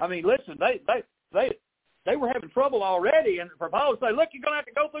 So, I mean, listen, they were having trouble already, and for Paul to say, look, you're going to have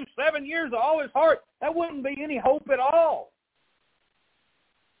to go through 7 years of all his heart, that wouldn't be any hope at all.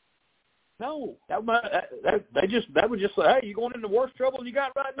 No, that would just say, hey, you're going into the worst trouble you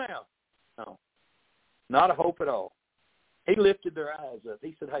got right now. No, not a hope at all. He lifted their eyes up.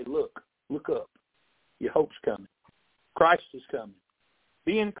 He said, hey, look up. Your hope's coming. Christ is coming.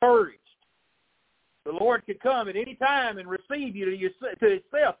 Be encouraged. The Lord could come at any time and receive you to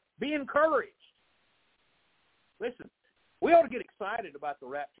himself. Be encouraged. Listen, we ought to get excited about the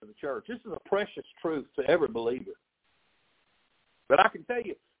rapture of the church. This is a precious truth to every believer. But I can tell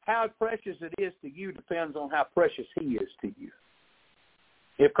you, how precious it is to you depends on how precious he is to you.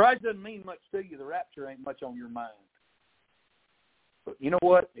 If Christ doesn't mean much to you, the rapture ain't much on your mind. But you know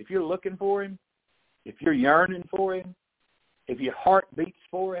what? If you're looking for him, if you're yearning for Him, if your heart beats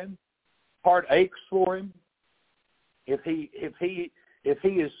for Him, heart aches for Him, if He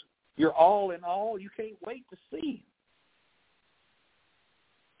is your all in all, you can't wait to see Him.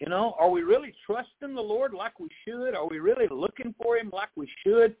 You know, are we really trusting the Lord like we should? Are we really looking for Him like we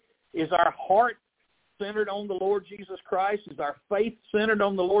should? Is our heart centered on the Lord Jesus Christ? Is our faith centered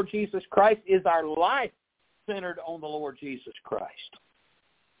on the Lord Jesus Christ? Is our life centered on the Lord Jesus Christ?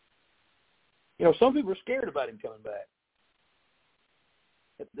 You know, some people are scared about Him coming back.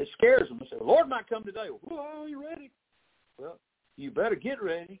 It scares them. They say, the Lord might come today. Well, are you ready? Well, you better get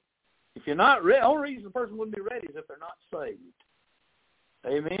ready. If you're not ready, the only reason the person wouldn't be ready is if they're not saved.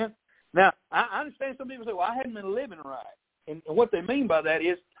 Amen? Now, I understand some people say, well, I haven't been living right. And what they mean by that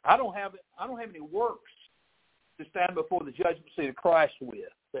is I don't have any works to stand before the judgment seat of Christ with.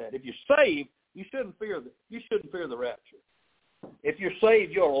 That if you're saved, you shouldn't fear the rapture. If you're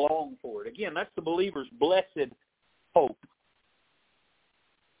saved, you'll long for it. Again, that's the believer's blessed hope.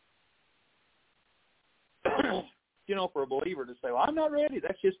 You know, for a believer to say, well, I'm not ready,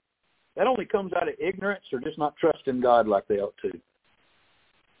 that only comes out of ignorance or just not trusting God like they ought to.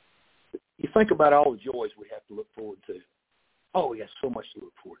 You think about all the joys we have to look forward to. Oh, we got so much to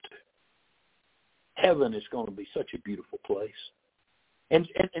look forward to. Heaven is going to be such a beautiful place. And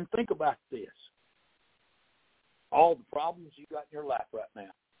think about this. All the problems you got in your life right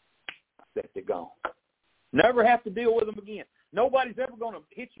now, I bet they're gone. Never have to deal with them again. Nobody's ever going to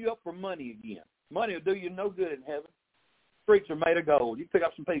hit you up for money again. Money will do you no good in heaven. Streets are made of gold. You pick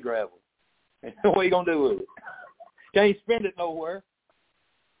up some pea gravel. And what are you going to do with it? Can't spend it nowhere.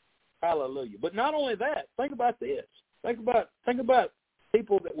 Hallelujah. But not only that, think about this. Think about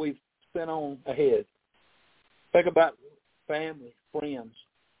people that we've sent on ahead. Think about family, friends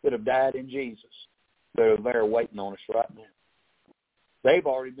that have died in Jesus that are there waiting on us right now. They've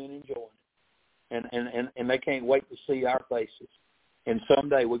already been enjoying it. And they can't wait to see our faces. And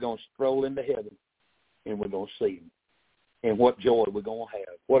someday we're going to stroll into heaven and we're going to see them. And what joy we're going to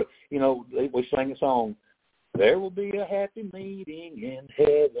have. What, you know, we sang a song, there will be a happy meeting in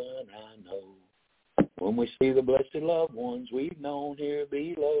heaven, I know, when we see the blessed loved ones we've known here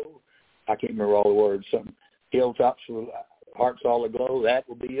below. I can't remember all the words. Some hilltops, hearts all aglow. That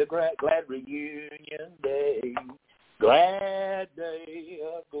will be a glad reunion day. Glad day,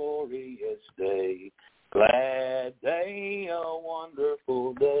 a glorious day. Glad day, a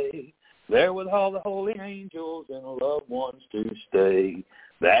wonderful day. There with all the holy angels and loved ones to stay.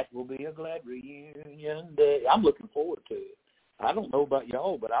 That will be a glad reunion day. I'm looking forward to it. I don't know about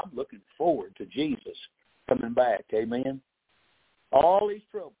y'all, but I'm looking forward to Jesus coming back. Amen. All these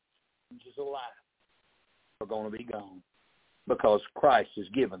troubles just alive are going to be gone because Christ has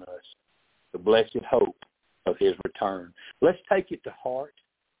given us the blessed hope of His return. Let's take it to heart.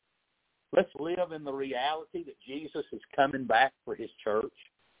 Let's live in the reality that Jesus is coming back for His church.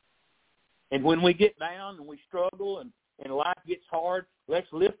 And when we get down and we struggle and life gets hard, let's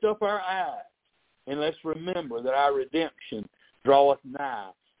lift up our eyes and let's remember that our redemption draweth nigh,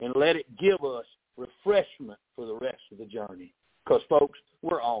 and let it give us refreshment for the rest of the journey. Because, folks,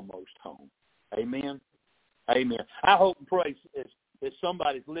 we're almost home. Amen? Amen. I hope and pray that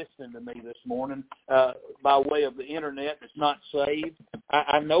somebody's listening to me this morning by way of the internet that's not saved.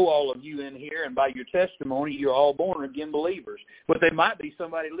 I know all of you in here, and by your testimony, you're all born-again believers. But there might be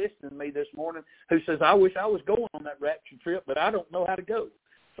somebody listening to me this morning who says, I wish I was going on that rapture trip, but I don't know how to go.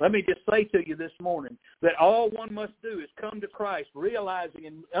 Let me just say to you this morning that all one must do is come to Christ, realizing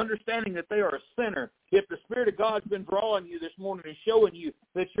and understanding that they are a sinner. If the Spirit of God's been drawing you this morning and showing you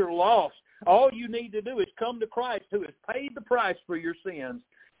that you're lost, all you need to do is come to Christ, who has paid the price for your sins,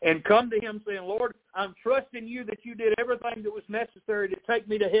 and come to Him saying, Lord, I'm trusting You that You did everything that was necessary to take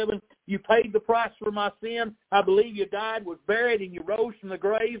me to heaven. You paid the price for my sin. I believe You died, was buried, and You rose from the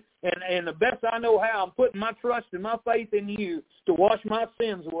grave. And the best I know how, I'm putting my trust and my faith in You to wash my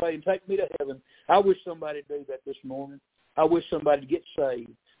sins away and take me to heaven. I wish somebody would do that this morning. I wish somebody would get saved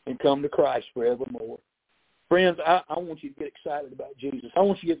and come to Christ forevermore. Friends, I want you to get excited about Jesus. I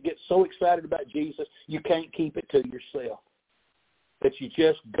want you to get so excited about Jesus, you can't keep it to yourself. That you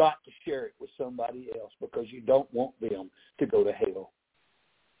just got to share it with somebody else because you don't want them to go to hell.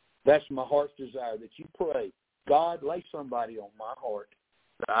 That's my heart's desire, that you pray, God, lay somebody on my heart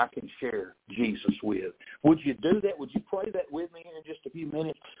that I can share Jesus with. Would you do that? Would you pray that with me in just a few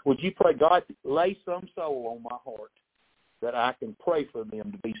minutes? Would you pray, God, lay some soul on my heart that I can pray for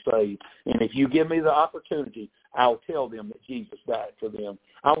them to be saved? And if you give me the opportunity, I'll tell them that Jesus died for them.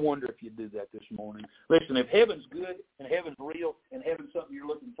 I wonder if you'd do that this morning. Listen, if heaven's good and heaven's real and heaven's something you're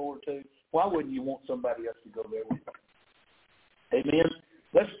looking forward to, why wouldn't you want somebody else to go there with you? Amen?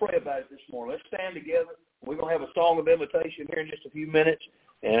 Let's pray about it this morning. Let's stand together. We're going to have a song of invitation here in just a few minutes.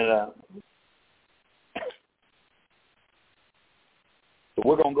 And so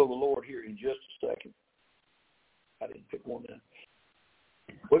we're going to go to the Lord here in just a second. I didn't pick one down.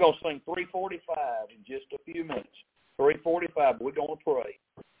 We're going to sing 345 in just a few minutes. 345, but we're going to pray.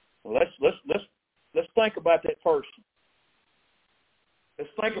 Let's think about that person.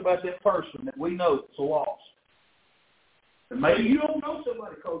 Let's think about that person that we know that's lost. And maybe you don't know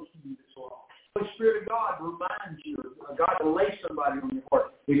somebody close to you that's lost. The Spirit of God reminds you. God will lay somebody on your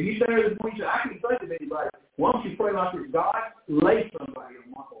heart. If you say this point, I can't think of anybody. Why don't you pray like this? God, lay somebody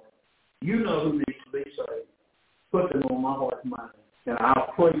on my heart. You know who needs to be saved. Put them on my heart and mind. And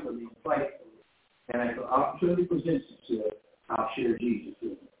I'll pray for them faithfully. And as the opportunity presents itself, I'll share Jesus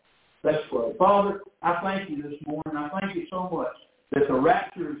with them. Let's pray. Father, I thank you this morning. I thank you so much that the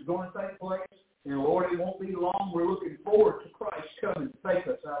rapture is going to take place. And Lord, it won't be long. We're looking forward to Christ coming to take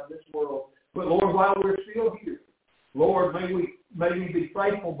us out of this world. But Lord, while we're still here, Lord, may we be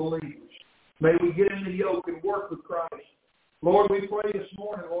faithful believers. May we get in the yoke and work with Christ. Lord, we pray this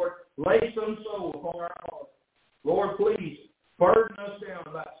morning, Lord, lay some soul upon our heart. Lord, please burden us down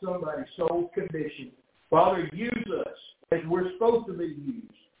about somebody's soul condition. Father, use us as we're supposed to be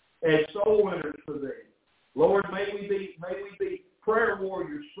used, as soul winners for thee. Lord, may we be prayer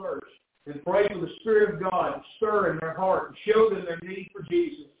warriors first, and pray for the Spirit of God to stir in their heart and show them their need for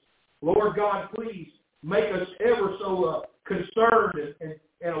Jesus. Lord God, please make us ever so concerned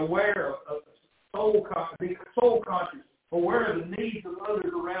and aware of soul conscious, aware of the needs of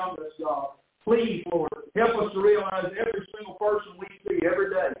others around us, God. Please, Lord, help us to realize every single person we see every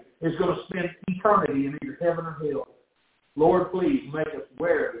day is going to spend eternity in either heaven or hell. Lord, please make us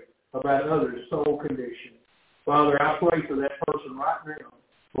wary about others' soul condition. Father, I pray for that person right now.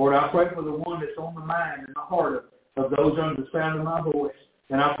 Lord, I pray for the one that's on the mind and the heart of those under the sound of my voice.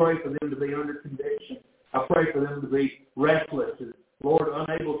 And I pray for them to be under conviction. I pray for them to be restless and, Lord,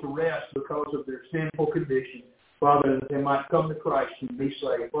 unable to rest because of their sinful condition. Father, that they might come to Christ and be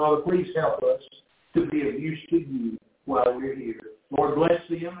saved. Father, please help us to be of use to you while we're here. Lord, bless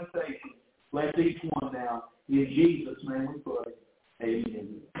the invitation. Bless each one now. In Jesus' name we pray.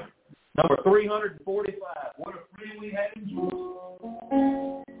 Amen. Number 345. What a friend we have in Jesus.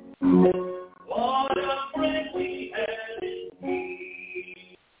 What a friend we have in Jesus.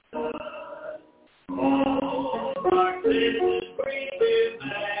 Oh, our sins freely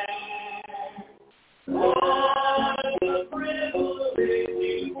bear. What a privilege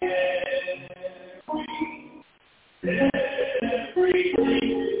you carry. Everything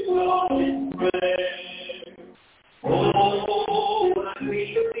is all in prayer. Oh, I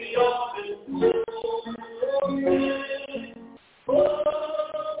need the office. Oh,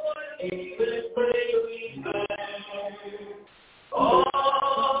 I need the prayer we bear. Oh,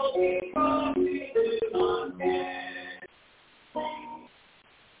 because we do not care.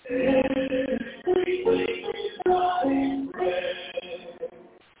 Everything is not in prayer.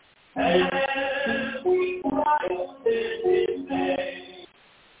 And we cry out in His name.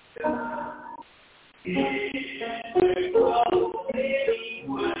 God is the God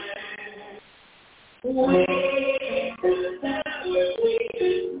anywhere. We could never be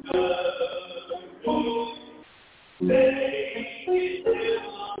discouraged. Make it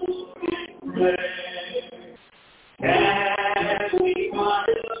in prayer. Can we find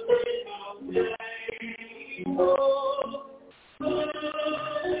a little day? Oh,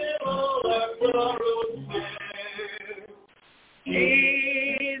 all our sorrows bear.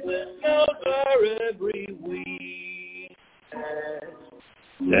 Jesus knows our every weakness.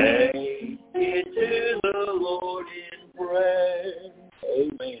 Take it to the Lord in prayer.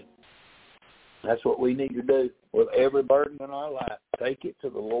 Amen. That's what we need to do with every burden in our life. Take it to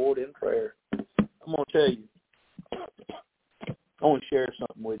the Lord in prayer. I'm going to tell you. I want to share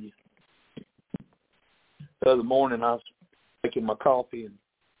something with you. The other morning I was making my coffee and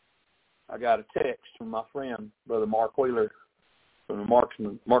I got a text from my friend, Brother Mark Wheeler, from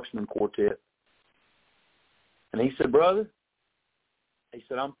the Marksman Quartet. And he said, brother, he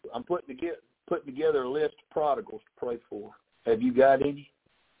said, I'm putting together a list of prodigals to pray for. Have you got any?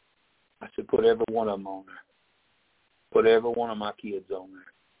 I said, put every one of them on there. Put every one of my kids on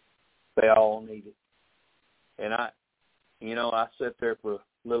there. They all need it. And I sat there for a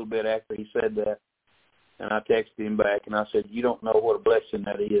little bit after he said that, and I texted him back, and I said, you don't know what a blessing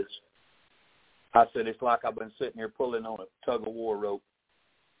that is. I said, it's like I've been sitting here pulling on a tug-of-war rope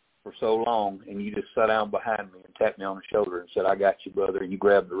for so long, and you just sat down behind me and tapped me on the shoulder and said, I got you, brother, and you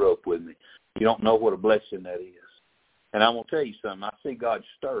grabbed the rope with me. You don't know what a blessing that is. And I'm going to tell you something. I see God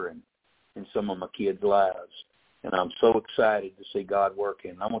stirring in some of my kids' lives. And I'm so excited to see God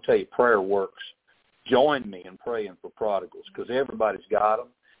working. I'm going to tell you, prayer works. Join me in praying for prodigals, because everybody's got them.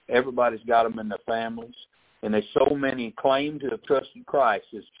 Everybody's got them in their families. And there's so many claim to have trusted Christ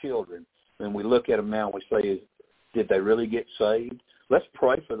as children. And we look at them now and we say, did they really get saved? Let's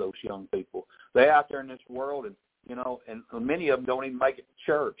pray for those young people. They're out there in this world, and and many of them don't even make it to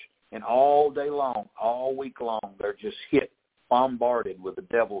church. And all day long, all week long, they're just bombarded with the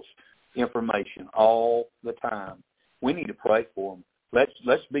devil's information all the time. We need to pray for them.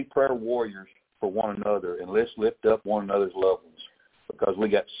 Let's be prayer warriors for one another, and let's lift up one another's loved ones, because we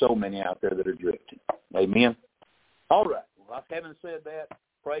got so many out there that are drifting. Amen. All right. Well, having said that,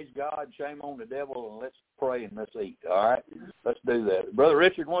 praise God, shame on the devil, and let's pray and let's eat. All right? Let's do that. Brother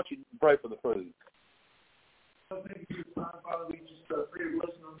Richard, why don't you pray for the food? Thank you for your time, Father. We just pray a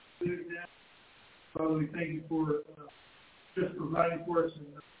blessing on the food now. Father, we thank you for just providing for us in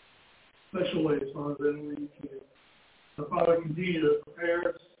special ways, Father, that only you can. So, Father, continue to prepare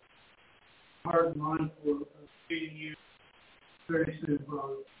us, heart and mind for feeding you very soon,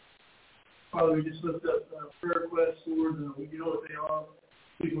 Father. Father, we just lift up prayer requests, Lord, and we know what they are.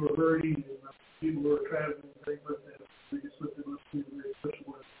 People are hurting, and people are traveling, and things like that. We just lift them up to you in a very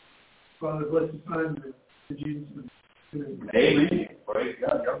special way. Father, bless the time now. In Jesus' name. Amen. Praise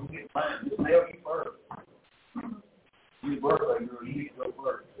God. Y'all can get mine. Just nail you first. You birthday girl, you need to go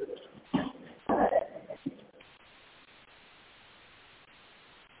first.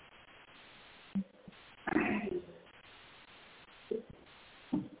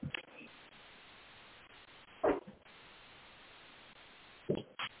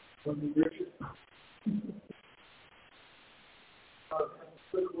 Richard.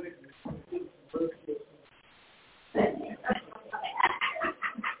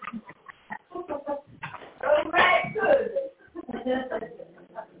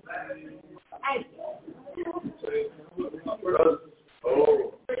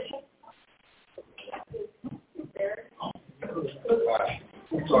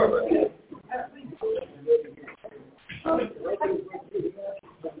 Sorry about that.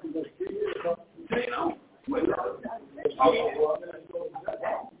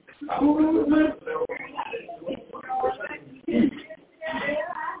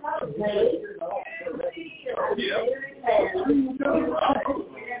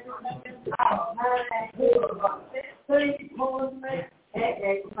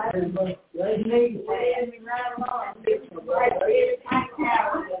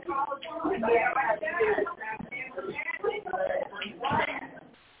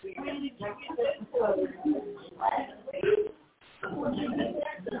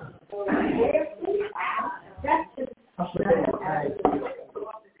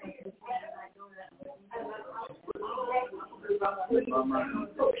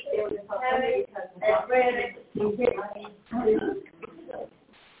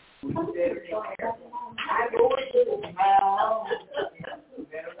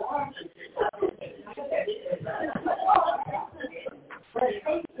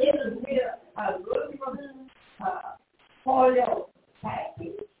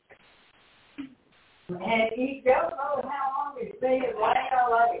 And he don't know how long it's been well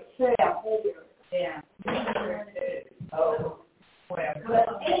like itself. Yeah. Oh. Well, but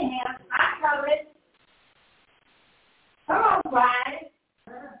anyhow, I know it. Come on, Brian.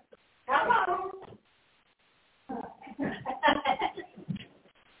 Come on.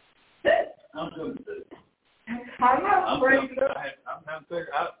 I'm doing good. I know, Brian. I'm trying to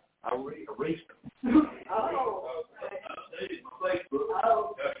figure out. I erased them. Oh. I updated my Facebook.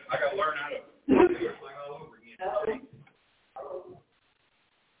 Oh. I got to learn how to do everything all over again. Oh.